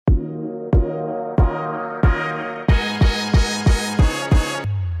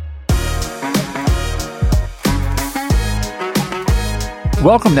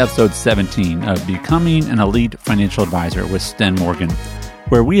Welcome to episode 17 of Becoming an Elite Financial Advisor with Sten Morgan,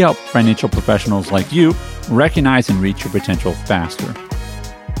 where we help financial professionals like you recognize and reach your potential faster.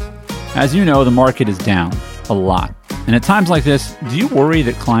 As you know, the market is down a lot. And at times like this, do you worry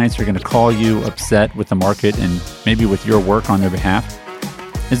that clients are going to call you upset with the market and maybe with your work on their behalf?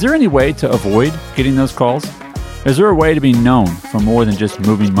 Is there any way to avoid getting those calls? Is there a way to be known for more than just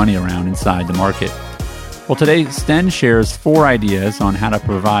moving money around inside the market? Well, today, Sten shares 4 ideas on how to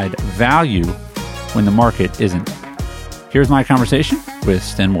provide value when the market isn't. Here's my conversation with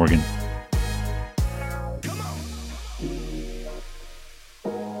Sten Morgan.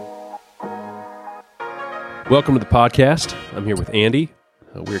 Welcome to the podcast. I'm here with Andy.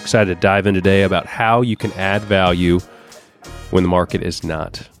 We're excited to dive in today about how you can add value when the market is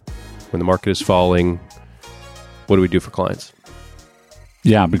not. When the market is falling, what do we do for clients?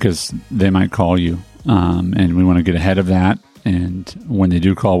 Yeah, because they might call you. And we want to get ahead of that. And when they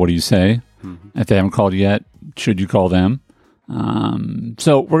do call, what do you say? Mm-hmm. If they haven't called yet, should you call them?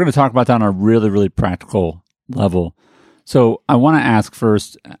 So we're going to talk about that on a really, really practical level. So I want to ask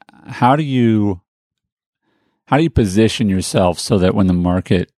first, how do you position yourself so that when the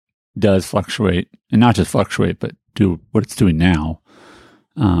market does fluctuate, and not just fluctuate, but do what it's doing now,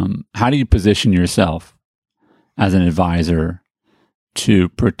 how do you position yourself as an advisor to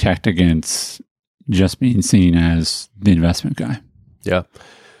protect against just being seen as the investment guy? Yeah.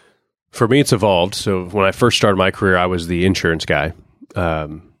 For me, it's evolved. So when I first started my career, I was the insurance guy,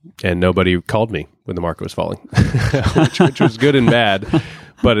 and nobody called me when the market was falling, which was good and bad.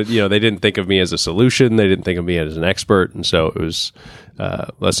 But they didn't think of me as a solution. They didn't think of me as an expert, and so it was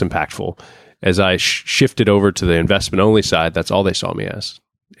less impactful. As I shifted over to the investment-only side, that's all they saw me as,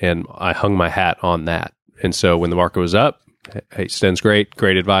 and I hung my hat on that. And so when the market was up, hey, Sten's great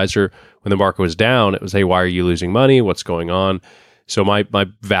advisor. When the market was down, it was, hey, why are you losing money? What's going on? So my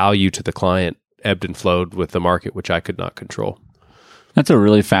value to the client ebbed and flowed with the market, which I could not control. That's a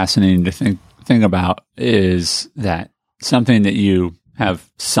really fascinating thing about, is that something that you have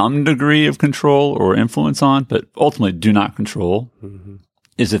some degree of control or influence on, but ultimately do not control,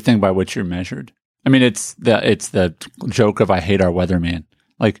 is the thing by which you're measured. I mean, it's the joke of, I hate our weatherman.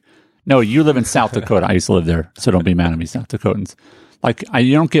 Like, no, you live in South Dakota. I used to live there, so don't be mad at me, South Dakotans. Like,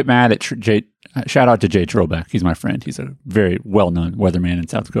 you don't get mad at Jay. Shout out to Jay Trobeck. He's my friend. He's a very well-known weatherman in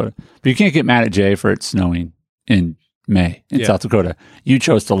South Dakota. But you can't get mad at Jay for it snowing in May in South Dakota. You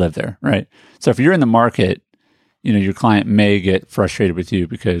chose to live there, right? So if you're in the market, your client may get frustrated with you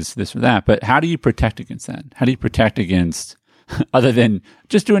because this or that. But how do you protect against that? How do you protect against, other than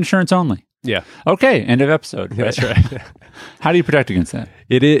just do insurance only? Yeah. Okay. End of episode. Right? That's right. How do you protect against that?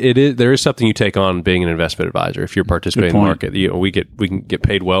 It is. There is something you take on being an investment advisor. If you're participating in the market, we can get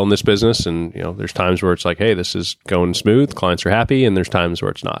paid well in this business, and there's times where it's like, hey, this is going smooth, clients are happy, and there's times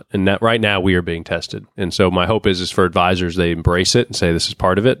where it's not. And that right now we are being tested. And so my hope is for advisors, they embrace it and say, this is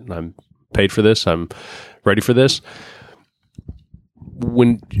part of it. And I'm paid for this. I'm ready for this.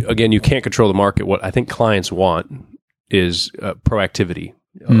 When again, you can't control the market. What I think clients want is proactivity.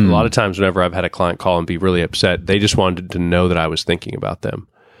 A lot of times whenever I've had a client call and be really upset, they just wanted to know that I was thinking about them.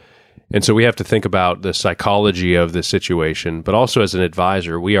 And so we have to think about the psychology of the situation, but also as an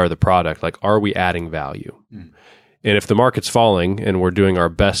advisor, we are the product. Like, are we adding value? And if the market's falling and we're doing our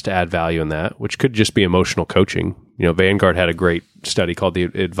best to add value in that, which could just be emotional coaching. Vanguard had a great study called the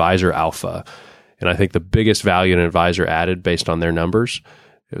Advisor Alpha. And I think the biggest value an advisor added based on their numbers,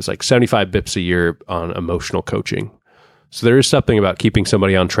 it was like 75 bips a year on emotional coaching. So there is something about keeping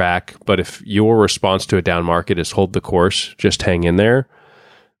somebody on track, but if your response to a down market is hold the course, just hang in there,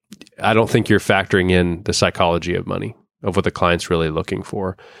 I don't think you're factoring in the psychology of money, of what the client's really looking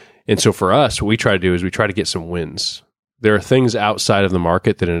for. And so for us, what we try to do is we try to get some wins. There are things outside of the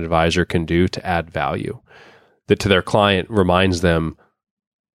market that an advisor can do to add value, that to their client reminds them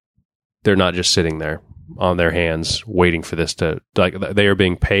they're not just sitting there on their hands waiting for this to, like, they are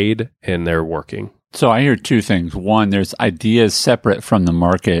being paid and they're working. So I hear 2 things. One, there's ideas separate from the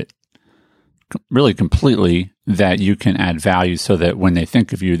market, really completely, that you can add value so that when they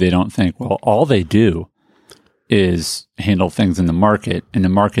think of you, they don't think, well, all they do is handle things in the market, and the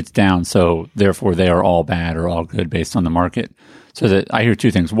market's down, so therefore they are all bad or all good based on the market. So that I hear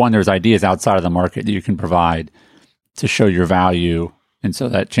 2 things. One, there's ideas outside of the market that you can provide to show your value, and so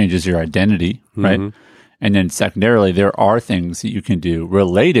that changes your identity, right? And then secondarily, there are things that you can do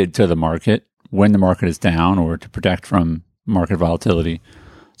related to the market when the market is down or to protect from market volatility.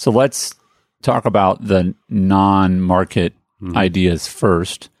 So let's talk about the non-market ideas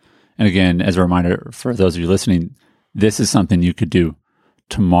first. And again, as a reminder for those of you listening, this is something you could do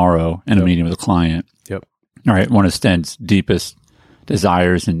tomorrow in a meeting with a client. Yep. All right. One of Sten's deepest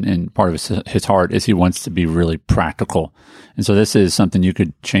desires and part of his heart is he wants to be really practical. And so this is something you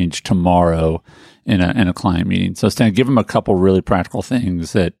could change tomorrow in a client meeting. So Stan, give him a couple really practical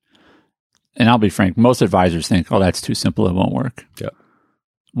things that, and I'll be frank, most advisors think, oh, that's too simple, it won't work. Yeah.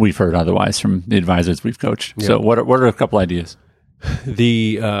 We've heard otherwise from the advisors we've coached. Yeah. So what are a couple ideas?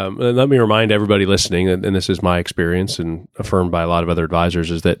 Let me remind everybody listening, and this is my experience and affirmed by a lot of other advisors,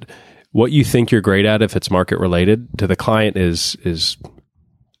 is that what you think you're great at, if it's market related, to the client is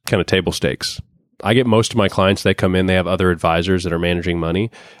kind of table stakes. I get most of my clients, they come in, they have other advisors that are managing money.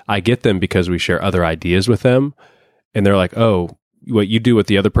 I get them because we share other ideas with them, and they're like, oh, what you do what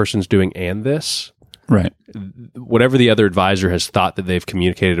the other person's doing and this? Right. Whatever the other advisor has thought that they've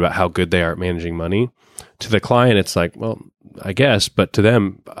communicated about how good they are at managing money, to the client, it's like, well, I guess, but to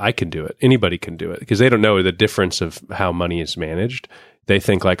them, I can do it. Anybody can do it because they don't know the difference of how money is managed. They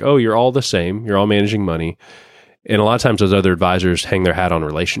think like, oh, you're all the same. You're all managing money. And a lot of times those other advisors hang their hat on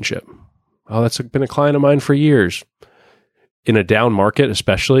relationship. Oh, that's been a client of mine for years. In a down market,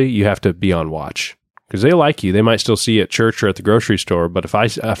 especially, you have to be on watch because they like you. They might still see you at church or at the grocery store. But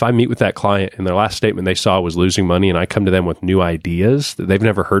if I meet with that client and their last statement they saw was losing money and I come to them with new ideas that they've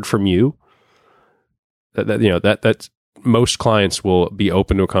never heard from you, that's most clients will be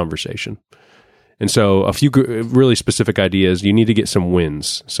open to a conversation. And so a few really specific ideas, you need to get some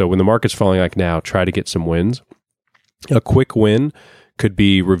wins. So when the market's falling like now, try to get some wins. A quick win could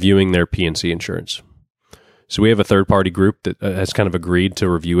be reviewing their P&C insurance. So we have a third-party group that has kind of agreed to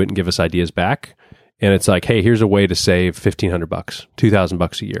review it and give us ideas back. And it's like, hey, here's a way to save $1,500,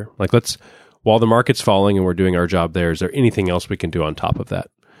 $2,000 a year. Like while the market's falling and we're doing our job there, is there anything else we can do on top of that?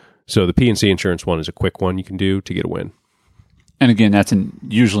 So the P&C insurance one is a quick one you can do to get a win. And again, that's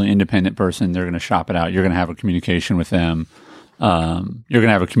usually an independent person. They're going to shop it out. You're going to have a communication with them.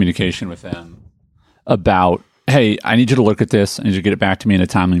 About, hey, I need you to look at this. I need you to get it back to me in a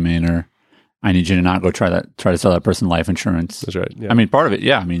timely manner. I need you to not go try to sell that person life insurance. That's right. Yeah. I mean, part of it,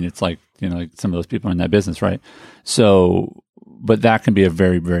 yeah. I mean, it's like, like some of those people are in that business, right? So, but that can be a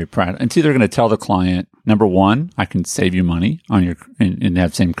very, very practical. It's either going to tell the client, number one, I can save you money on your and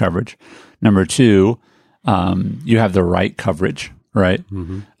have same coverage. Number two, you have the right coverage, right?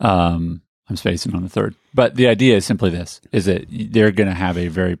 Mm-hmm. I'm spacing on the third. But the idea is simply this, is that they're going to have a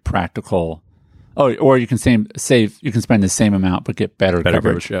very practical, or you can you can spend the same amount but get better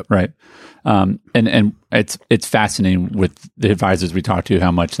coverage, yep. Right? And it's fascinating with the advisors we talk to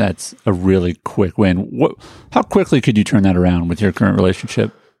how much that's a really quick win. How quickly could you turn that around with your current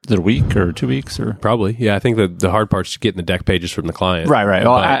relationship? Is it a week or 2 weeks or? Probably. Yeah. I think the hard part is getting the deck pages from the client. Right.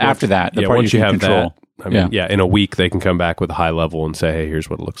 Well, after that, the part once you have control. that, I mean, in a week they can come back with a high level and say, hey, here's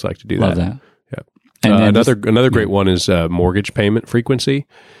what it looks like to do Love that. Yeah. And another great one is mortgage payment frequency.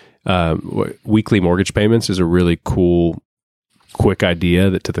 Weekly mortgage payments is a really cool, quick idea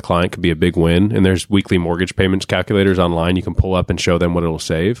that to the client could be a big win. And there's weekly mortgage payments calculators online you can pull up and show them what it'll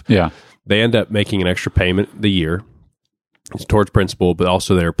save. Yeah. They end up making an extra payment the year. It's towards principal, but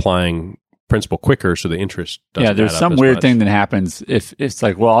also they're applying principal quicker, so the interest doesn't add up there's some as weird much. thing that happens if it's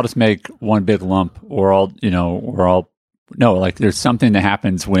like, well, I'll just make one big lump, there's something that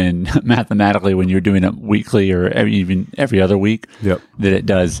happens when mathematically when you're doing it weekly or even every other week, Yep. that it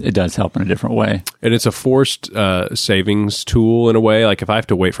does help in a different way. And it's a forced savings tool in a way. Like if I have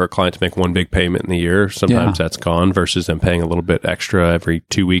to wait for a client to make one big payment in the year, sometimes that's gone versus them paying a little bit extra every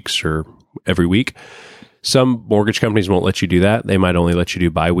 2 weeks or every week. Some mortgage companies won't let you do that. They might only let you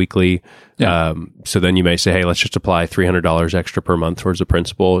do biweekly. Yeah. So then you may say, hey, let's just apply $300 extra per month towards the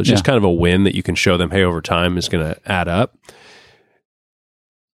principal. It's just kind of a win that you can show them, hey, over time is going to add up.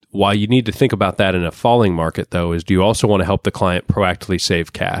 Why you need to think about that in a falling market, though, is do you also want to help the client proactively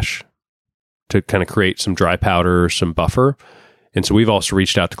save cash to kind of create some dry powder or some buffer? And so we've also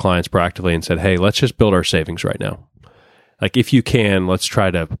reached out to clients proactively and said, hey, let's just build our savings right now. Like if you can, let's try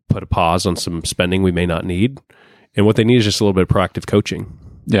to put a pause on some spending we may not need. And what they need is just a little bit of proactive coaching.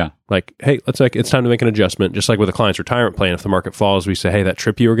 Yeah. Like, hey, it's time to make an adjustment. Just like with a client's retirement plan, if the market falls, we say, hey, that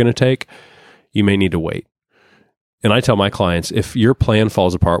trip you were going to take, you may need to wait. And I tell my clients, if your plan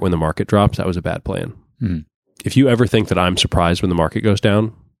falls apart when the market drops, that was a bad plan. Mm-hmm. If you ever think that I'm surprised when the market goes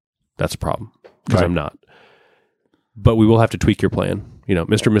down, that's a problem because I'm not. But we will have to tweak your plan.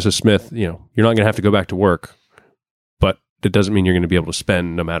 Mr. and Mrs. Smith, you're not going to have to go back to work, but it doesn't mean you're going to be able to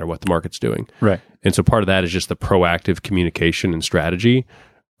spend no matter what the market's doing. Right. And so part of that is just the proactive communication and strategy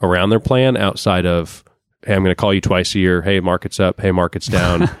around their plan outside of, hey, I'm going to call you twice a year. Hey, market's up. Hey, market's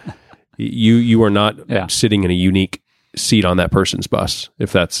down. You are not sitting in a unique seat on that person's bus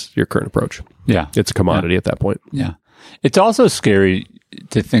if that's your current approach. Yeah. It's a commodity at that point. Yeah. It's also scary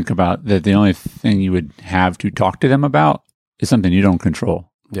to think about that the only thing you would have to talk to them about is something you don't control.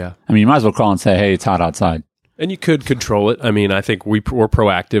 Yeah. I mean, you might as well call and say, hey, it's hot outside. And you could control it. I mean, I think we're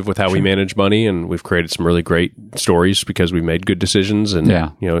proactive with how we manage money, and we've created some really great stories because we've made good decisions. And,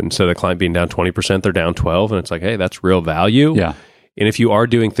 instead of the client being down 20%, they're down 12%. And it's like, hey, that's real value. Yeah. And if you are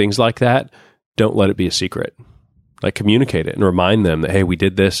doing things like that, don't let it be a secret. Like, communicate it and remind them that, hey, we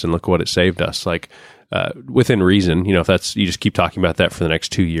did this and look what it saved us. Like, within reason, if that's, you just keep talking about that for the next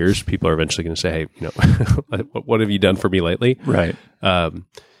 2 years, people are eventually going to say, hey, what have you done for me lately? Right.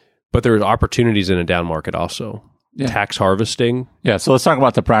 But there are opportunities in a down market also. Yeah. Tax harvesting. Yeah. So let's talk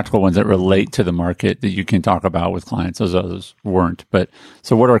about the practical ones that relate to the market that you can talk about with clients. Those others weren't. But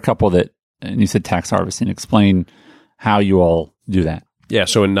so what are a couple that, and you said tax harvesting, explain how you all do that. Yeah.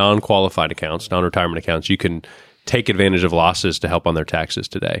 So in non-qualified accounts, non-retirement accounts, you can take advantage of losses to help on their taxes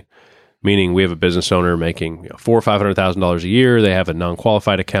today. Meaning we have a business owner making $400,000 or $500,000 a year. They have a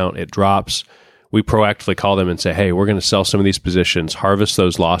non-qualified account. It drops. We proactively call them and say, hey, we're going to sell some of these positions, harvest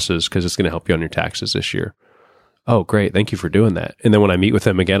those losses because it's going to help you on your taxes this year. Oh, great. Thank you for doing that. And then when I meet with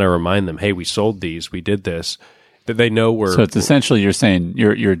them again, I remind them, hey, we sold these, we did this, that they know we're... So it's essentially you're saying,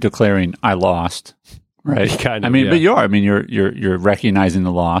 you're declaring, I lost, right? Kind of, I mean, but you are. I mean, you're recognizing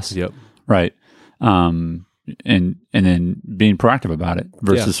the loss. Yep. Right. And then being proactive about it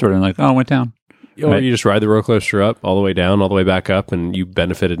versus sort of like, oh, it went down. Or you just ride the roller coaster up, all the way down, all the way back up, and you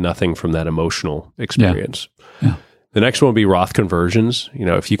benefited nothing from that emotional experience. Yeah. The next one would be Roth conversions.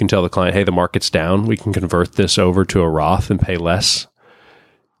 If you can tell the client, hey, the market's down, we can convert this over to a Roth and pay less.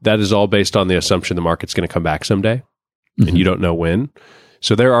 That is all based on the assumption the market's going to come back someday, and you don't know when.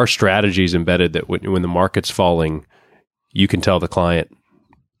 So there are strategies embedded that when the market's falling, you can tell the client,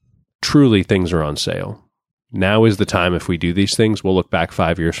 truly things are on sale. Now is the time. If we do these things, we'll look back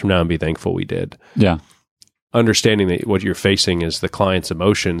 5 years from now and be thankful we did. Yeah. Understanding that what you're facing is the client's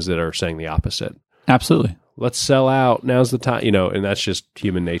emotions that are saying the opposite. Absolutely. Let's sell out. Now's the time, and that's just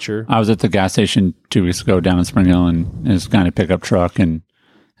human nature. I was at the gas station 2 weeks ago down in Spring Hill, and it was kind of pickup truck, and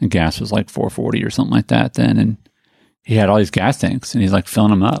gas was like $4.40 or something like that then. And he had all these gas tanks, and he's like filling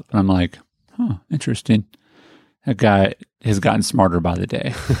them up. And I'm like, interesting. That guy has gotten smarter by the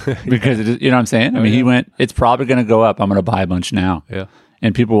day because you know what I'm saying? I mean, he went, it's probably going to go up. I'm going to buy a bunch now. Yeah.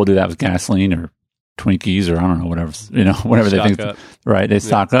 And people will do that with gasoline or Twinkies or I don't know, whatever they think. Up. Right. They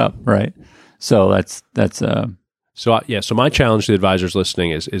stock up. Right. So So my challenge to the advisors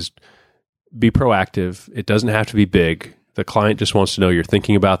listening is be proactive. It doesn't have to be big. The client just wants to know you're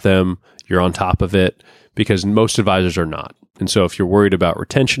thinking about them. You're on top of it, because most advisors are not. And so if you're worried about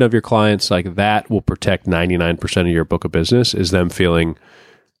retention of your clients, like that will protect 99% of your book of business, is them feeling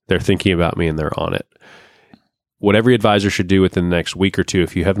they're thinking about me and they're on it. What every advisor should do within the next week or two,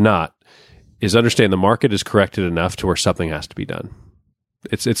 if you have not, is understand the market is corrected enough to where something has to be done.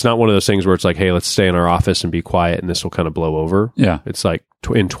 It's not one of those things where it's like, hey, let's stay in our office and be quiet and this will kind of blow over. Yeah. It's like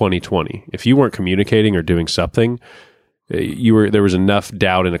in 2020, if you weren't communicating or doing something, there was enough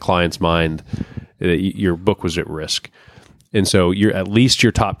doubt in a client's mind that your book was at risk. And so you're at least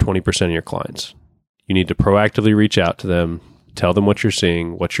your top 20% of your clients. You need to proactively reach out to them, tell them what you're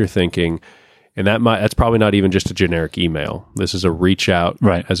seeing, what you're thinking. And that's probably not even just a generic email. This is a reach out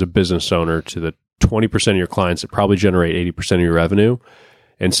as a business owner to the 20% of your clients that probably generate 80% of your revenue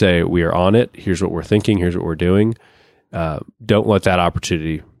and say, we are on it. Here's what we're thinking. Here's what we're doing. Don't let that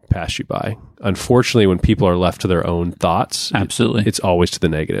opportunity pass you by. Unfortunately, when people are left to their own thoughts, absolutely, it's always to the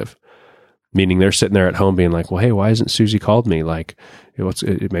negative. Meaning they're sitting there at home being like, well, hey, why hasn't Susie called me? Like,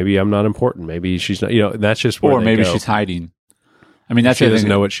 maybe I'm not important. Maybe she's not, that's just where or maybe she's hiding. I mean, she doesn't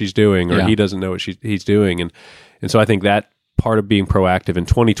know what she's doing, or he doesn't know what he's doing. And so I think that part of being proactive in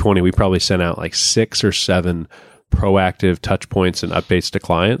 2020, we probably sent out like 6 or 7 proactive touch points and updates to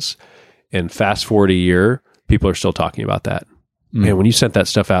clients. And fast forward a year, people are still talking about that. Man, when you sent that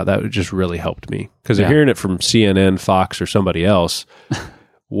stuff out, that just really helped me, because they're hearing it from CNN, Fox, or somebody else.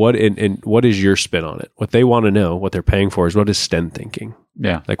 What is your spin on it? What they want to know, what they're paying for, is what is Sten thinking?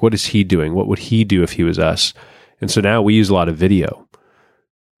 Yeah. Like, what is he doing? What would he do if he was us? And so now we use a lot of video,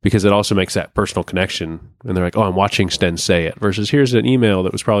 because it also makes that personal connection. And they're like, oh, I'm watching Sten say it, versus here's an email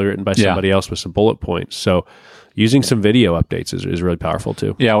that was probably written by somebody else with some bullet points. So using some video updates is really powerful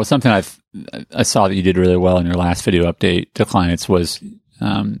too. Yeah. Well, something I saw that you did really well in your last video update to clients was,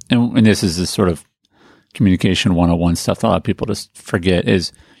 and this is this sort of communication 101 stuff that a lot of people just forget,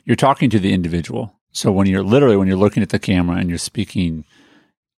 is you're talking to the individual. So when you're looking at the camera and you're speaking,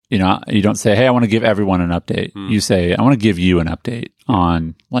 you don't say, hey, I want to give everyone an update. You say, I want to give you an update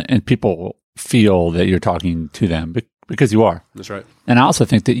on, and people feel that you're talking to them because you are. That's right. And I also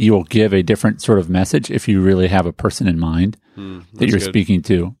think that you will give a different sort of message if you really have a person in mind that you're speaking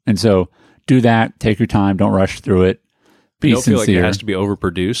to. And so do that, take your time, don't rush through it. be don't feel like it sincere. has to be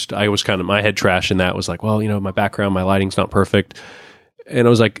overproduced. I was kind of, my head trash in that was like, well, my background, my lighting's not perfect. And I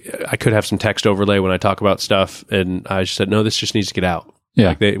was like, I could have some text overlay when I talk about stuff. And I just said, no, this just needs to get out. Yeah.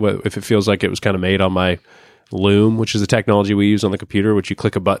 Like if it feels like it was kind of made on my Loom, which is the technology we use on the computer, which you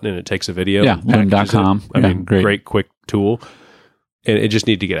click a button and it takes a video. Yeah, Loom.com. I mean, great, quick tool. And it just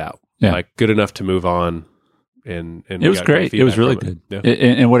needed to get out. Yeah. Like good enough to move on. And it was great. It was really good. Yeah.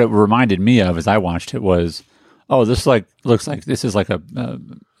 And what it reminded me of as I watched it was, oh, this looks like this is like a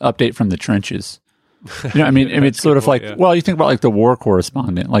update from the trenches. I mean, it's sort of like, well, you think about like the war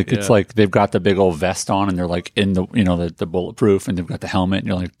correspondent, like it's like they've got the big old vest on and they're like in the, the bulletproof and they've got the helmet and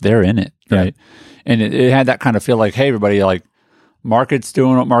you're like, they're in it. Right. And it had that kind of feel like, hey, everybody, like market's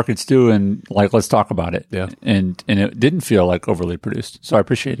doing what markets do and like, let's talk about it. Yeah. And it didn't feel like overly produced. So I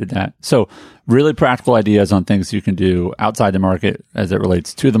appreciated that. So really practical ideas on things you can do outside the market as it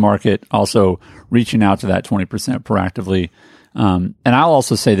relates to the market. Also reaching out to that 20% proactively. And I'll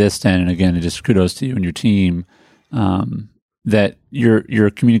also say this, Dan, and again, just kudos to you and your team, that you're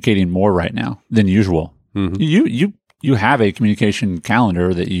communicating more right now than usual. Mm-hmm. You have a communication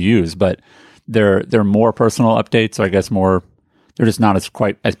calendar that you use, but they're more personal updates, or I guess more, they're just not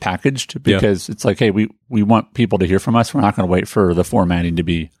quite as packaged because it's like, hey, we want people to hear from us. We're not going to wait for the formatting to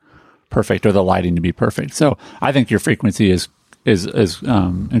be perfect or the lighting to be perfect. So I think your frequency is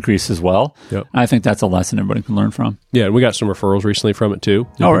increased as well. Yep. I think that's a lesson everybody can learn from. Yeah, and we got some referrals recently from it too.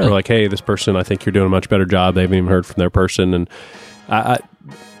 Oh, really? They're like, hey, this person, I think you're doing a much better job. They haven't even heard from their person. And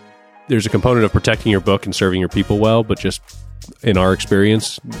there's a component of protecting your book and serving your people well, but just in our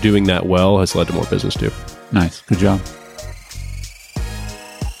experience, doing that well has led to more business too. Nice. Good job.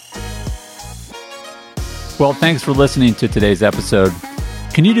 Well, thanks for listening to today's episode.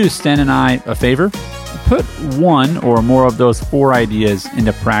 Can you do Sten and I a favor? Put one or more of those 4 ideas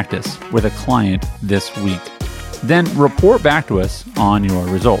into practice with a client this week. Then report back to us on your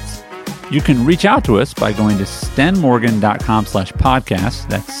results. You can reach out to us by going to stenmorgan.com/podcast.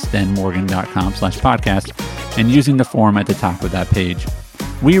 That's stenmorgan.com/podcast and using the form at the top of that page.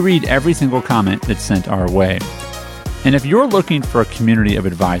 We read every single comment that's sent our way. And if you're looking for a community of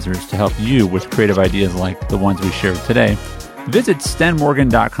advisors to help you with creative ideas like the ones we shared today, visit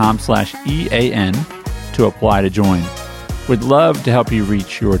stenmorgan.com/EAN to apply to join. We'd love to help you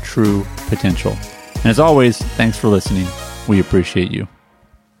reach your true potential. And as always, thanks for listening. We appreciate you.